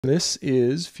This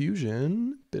is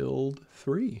Fusion build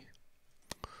 3.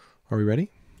 Are we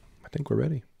ready? I think we're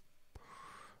ready.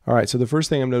 All right, so the first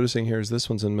thing I'm noticing here is this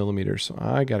one's in millimeters. So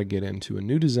I got to get into a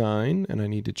new design and I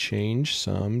need to change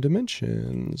some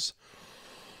dimensions.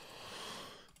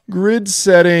 Grid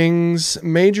settings,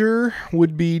 major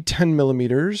would be 10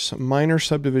 millimeters. Minor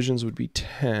subdivisions would be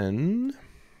 10.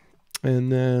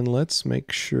 And then let's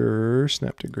make sure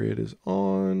snap to grid is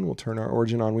on. We'll turn our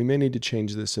origin on. We may need to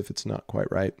change this if it's not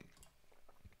quite right.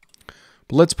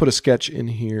 But let's put a sketch in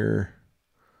here.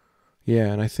 Yeah,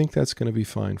 and I think that's going to be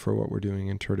fine for what we're doing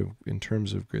in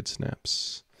terms of grid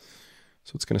snaps.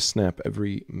 So it's going to snap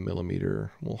every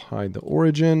millimeter. We'll hide the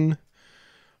origin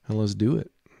and let's do it.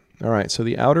 All right, so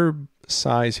the outer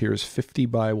size here is 50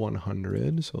 by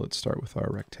 100. So let's start with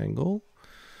our rectangle.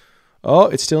 Oh,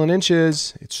 it's still in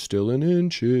inches. It's still in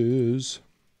inches.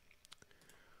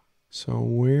 So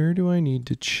where do I need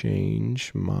to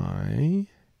change my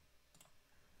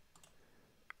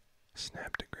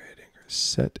snap to grid?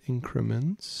 Set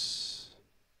increments.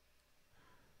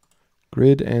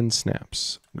 Grid and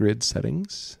snaps. Grid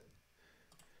settings.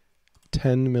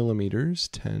 10 millimeters.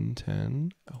 10,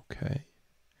 10. Okay.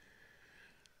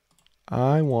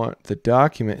 I want the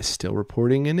document is still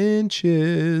reporting in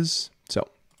inches. So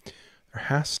there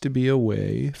has to be a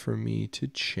way for me to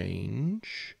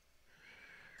change.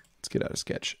 Let's get out of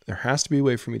Sketch. There has to be a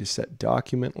way for me to set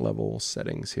document level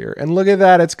settings here. And look at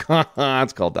that. It's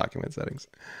called document settings.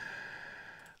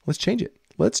 Let's change it.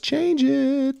 Let's change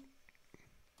it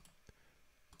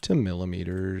to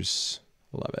millimeters.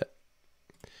 Love it.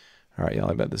 All right, y'all,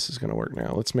 I bet this is going to work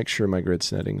now. Let's make sure my grid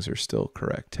settings are still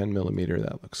correct. 10 millimeter,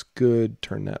 that looks good.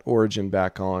 Turn that origin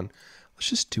back on. Let's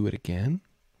just do it again.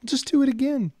 Just do it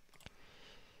again.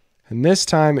 And this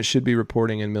time it should be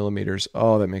reporting in millimeters.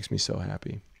 Oh, that makes me so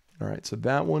happy. All right, so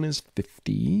that one is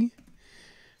 50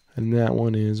 and that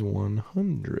one is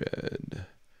 100.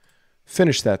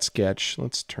 Finish that sketch.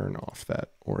 Let's turn off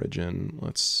that origin.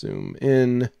 Let's zoom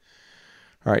in.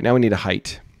 All right, now we need a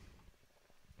height.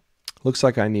 Looks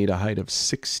like I need a height of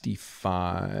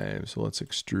 65. So let's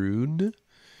extrude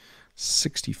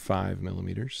 65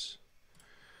 millimeters.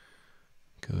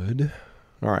 Good.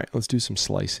 All right, let's do some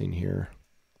slicing here.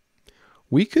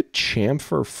 We could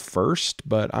chamfer first,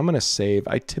 but I'm going to save.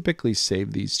 I typically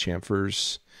save these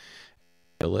chamfers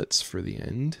fillets for the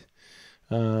end.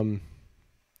 So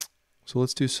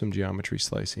let's do some geometry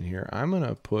slicing here. I'm going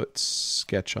to put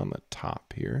sketch on the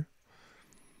top here.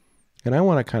 And I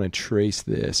want to kind of trace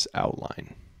this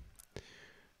outline.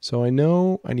 So I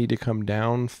know I need to come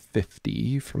down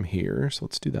 50 from here. So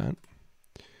let's do that.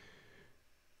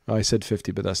 Oh, I said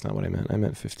 50, but that's not what I meant. I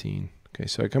meant 15. Okay,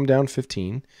 so I come down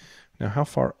 15. Now, how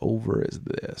far over is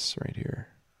this right here?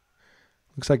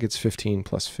 Looks like it's 15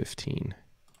 plus 15,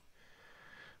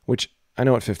 which I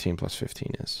know what 15 plus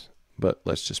 15 is, but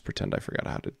let's just pretend I forgot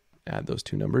how to add those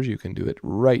two numbers. You can do it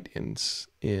right in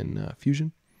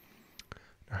Fusion.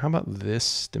 Now, how about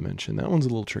this dimension? That one's a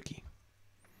little tricky.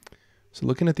 So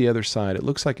looking at the other side, it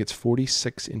looks like it's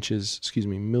 46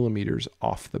 millimeters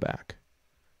off the back.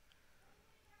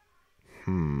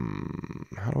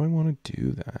 How do I want to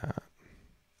do that?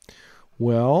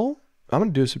 Well, I'm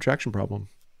going to do a subtraction problem.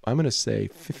 I'm going to say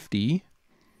 50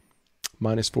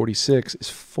 minus 46 is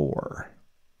 4.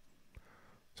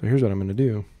 So here's what I'm going to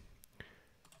do.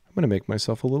 I'm going to make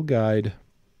myself a little guide.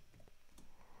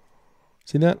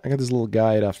 See that? I got this little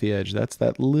guide off the edge. That's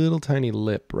that little tiny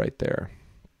lip right there.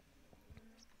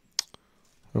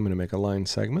 I'm going to make a line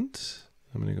segment.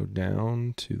 I'm going to go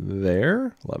down to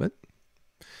there. Love it.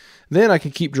 Then I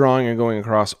could keep drawing and going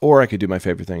across, or I could do my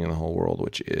favorite thing in the whole world,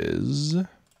 which is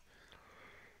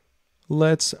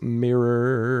let's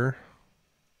mirror.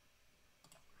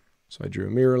 So I drew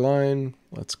a mirror line.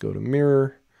 Let's go to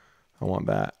mirror. I want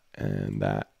that,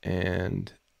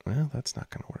 and well, that's not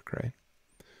going to work, right?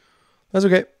 That's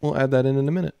okay. We'll add that in a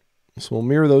minute. So we'll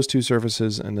mirror those two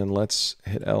surfaces, and then let's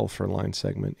hit L for line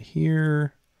segment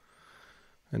here.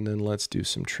 And then let's do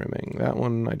some trimming. That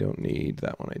one I don't need.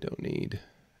 That one I don't need.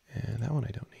 And that one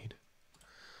I don't need.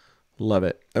 Love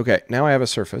it. Okay, now I have a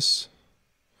surface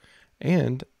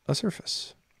and a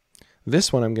surface.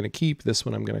 This one I'm going to keep. This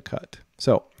one I'm going to cut.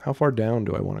 So how far down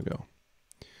do I want to go?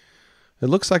 It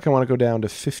looks like I want to go down to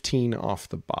 15 off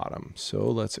the bottom. So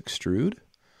let's extrude.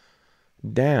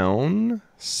 Down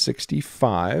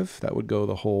 65. That would go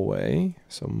the whole way.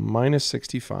 So minus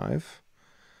 65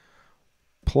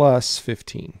 plus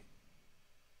 15.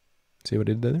 See what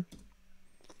I did there?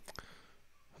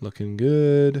 Looking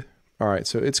good. All right,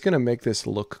 so it's going to make this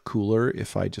look cooler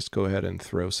if I just go ahead and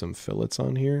throw some fillets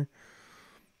on here.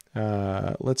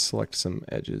 Let's select some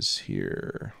edges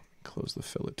here. Close the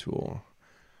fillet tool.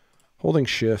 Holding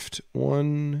shift,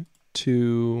 1,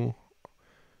 2,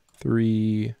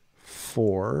 3,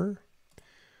 4.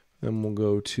 Then we'll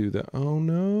go to the, oh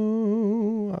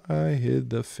no, I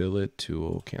hid the fillet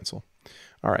tool, cancel.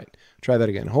 All right, try that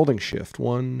again. Holding shift,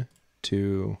 1,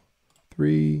 2,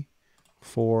 3,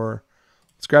 4.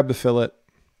 Let's grab the fillet.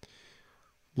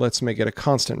 Let's make it a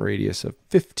constant radius of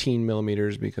 15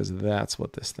 millimeters because that's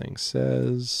what this thing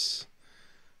says.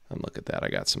 And look at that, I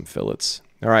got some fillets.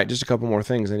 All right, just a couple more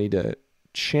things. I need to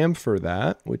chamfer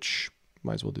that, which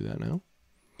might as well do that now.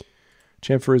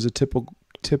 Chamfer is a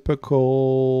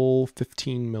typical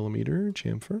 15 millimeter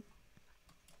chamfer.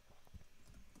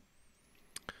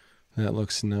 That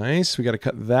looks nice. We got to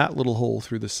cut that little hole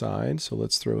through the side. So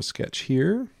let's throw a sketch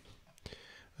here.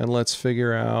 And let's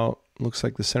figure out, looks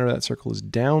like the center of that circle is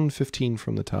down 15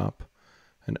 from the top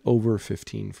and over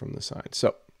 15 from the side.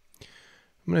 So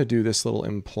I'm going to do this little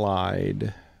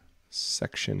implied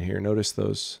section here. Notice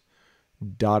those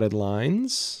dotted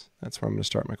lines. That's where I'm going to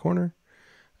start my corner.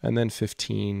 And then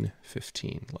 15,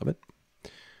 15. Love it.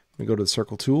 We go to the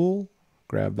circle tool,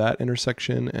 grab that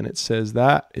intersection, and it says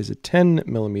that is a 10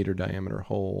 millimeter diameter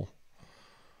hole.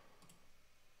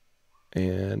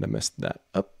 And I messed that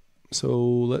up. So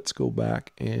let's go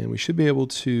back and we should be able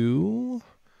to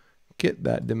get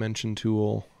that dimension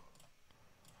tool.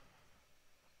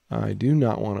 I do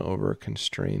not want to over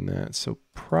constrain that. So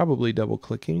probably double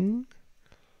clicking.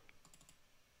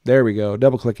 There we go.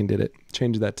 Double clicking did it.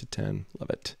 Change that to 10. Love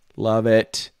it. Love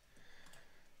it.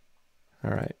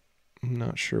 All right. I'm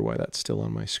not sure why that's still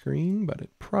on my screen, but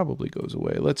it probably goes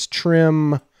away. Let's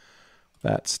trim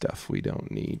that stuff we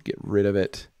don't need. Get rid of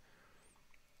it.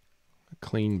 A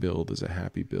clean build is a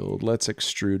happy build. Let's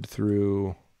extrude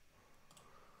through.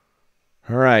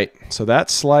 All right. So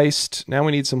that's sliced. Now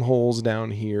we need some holes down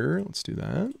here. Let's do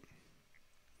that.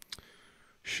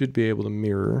 Should be able to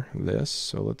mirror this.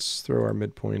 So let's throw our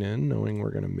midpoint in, knowing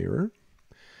we're going to mirror.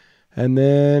 And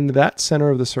then that center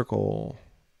of the circle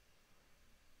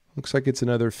looks like it's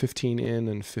another 15 in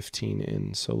and 15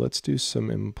 in. So let's do some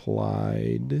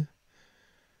implied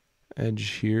edge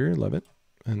here. Love it.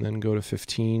 And then go to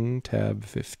 15, tab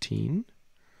 15.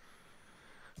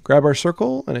 Grab our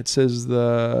circle, and it says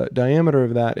the diameter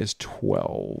of that is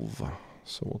 12.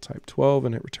 So we'll type 12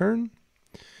 and hit return.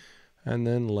 And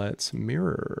then let's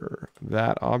mirror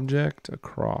that object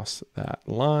across that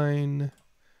line.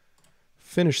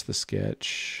 Finish the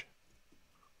sketch.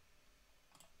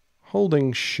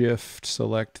 Holding shift,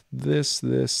 select this,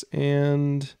 this,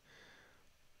 and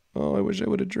oh, I wish I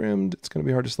would have trimmed. It's going to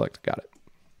be hard to select. Got it.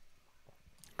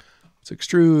 Let's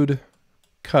extrude,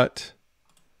 cut.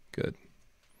 Good.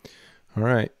 All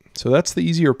right. So that's the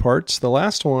easier parts. The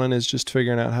last one is just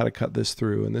figuring out how to cut this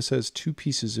through. And this has two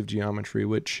pieces of geometry,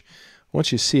 which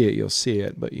once you see it, you'll see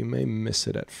it, but you may miss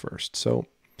it at first. So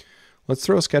let's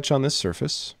throw a sketch on this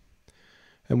surface.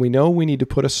 And we know we need to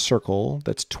put a circle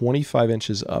that's 25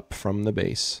 inches up from the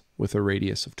base with a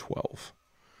radius of 12.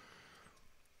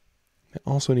 It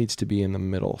also needs to be in the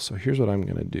middle. So here's what I'm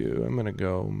going to do. I'm going to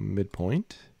go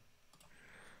midpoint.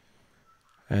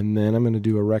 And then I'm going to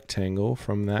do a rectangle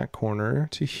from that corner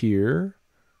to here.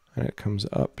 And it comes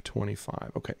up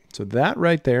 25. Okay, so that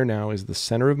right there now is the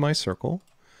center of my circle,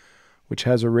 which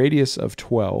has a radius of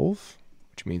 12,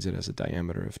 which means it has a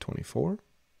diameter of 24.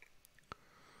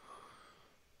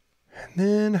 And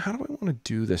then how do I want to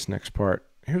do this next part?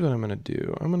 Here's what I'm going to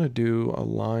do. I'm going to do a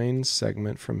line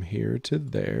segment from here to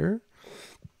there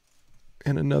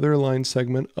and another line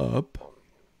segment up.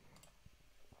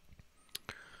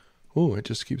 Oh, it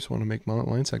just keeps wanting to make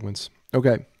line segments.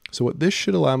 Okay, so what this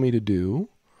should allow me to do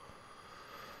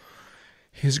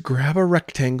is grab a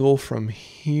rectangle from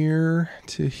here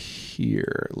to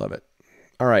here. Love it.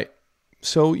 All right,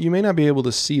 so you may not be able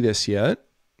to see this yet.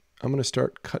 I'm going to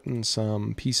start cutting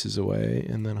some pieces away,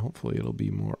 and then hopefully it'll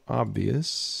be more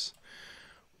obvious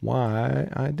why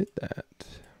I did that.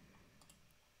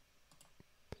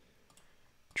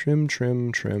 Trim,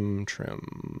 trim, trim,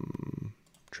 trim,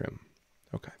 trim.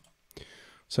 Okay.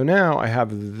 So now I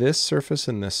have this surface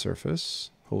and this surface.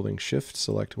 Holding shift,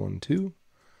 select 1, 2.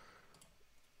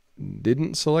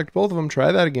 Didn't select both of them.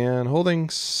 Try that again. Holding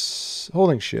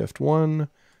shift, 1,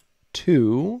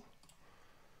 2.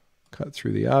 Cut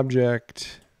through the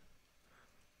object,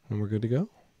 and we're good to go.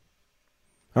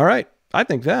 All right, I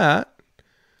think that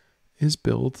is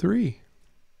build 3.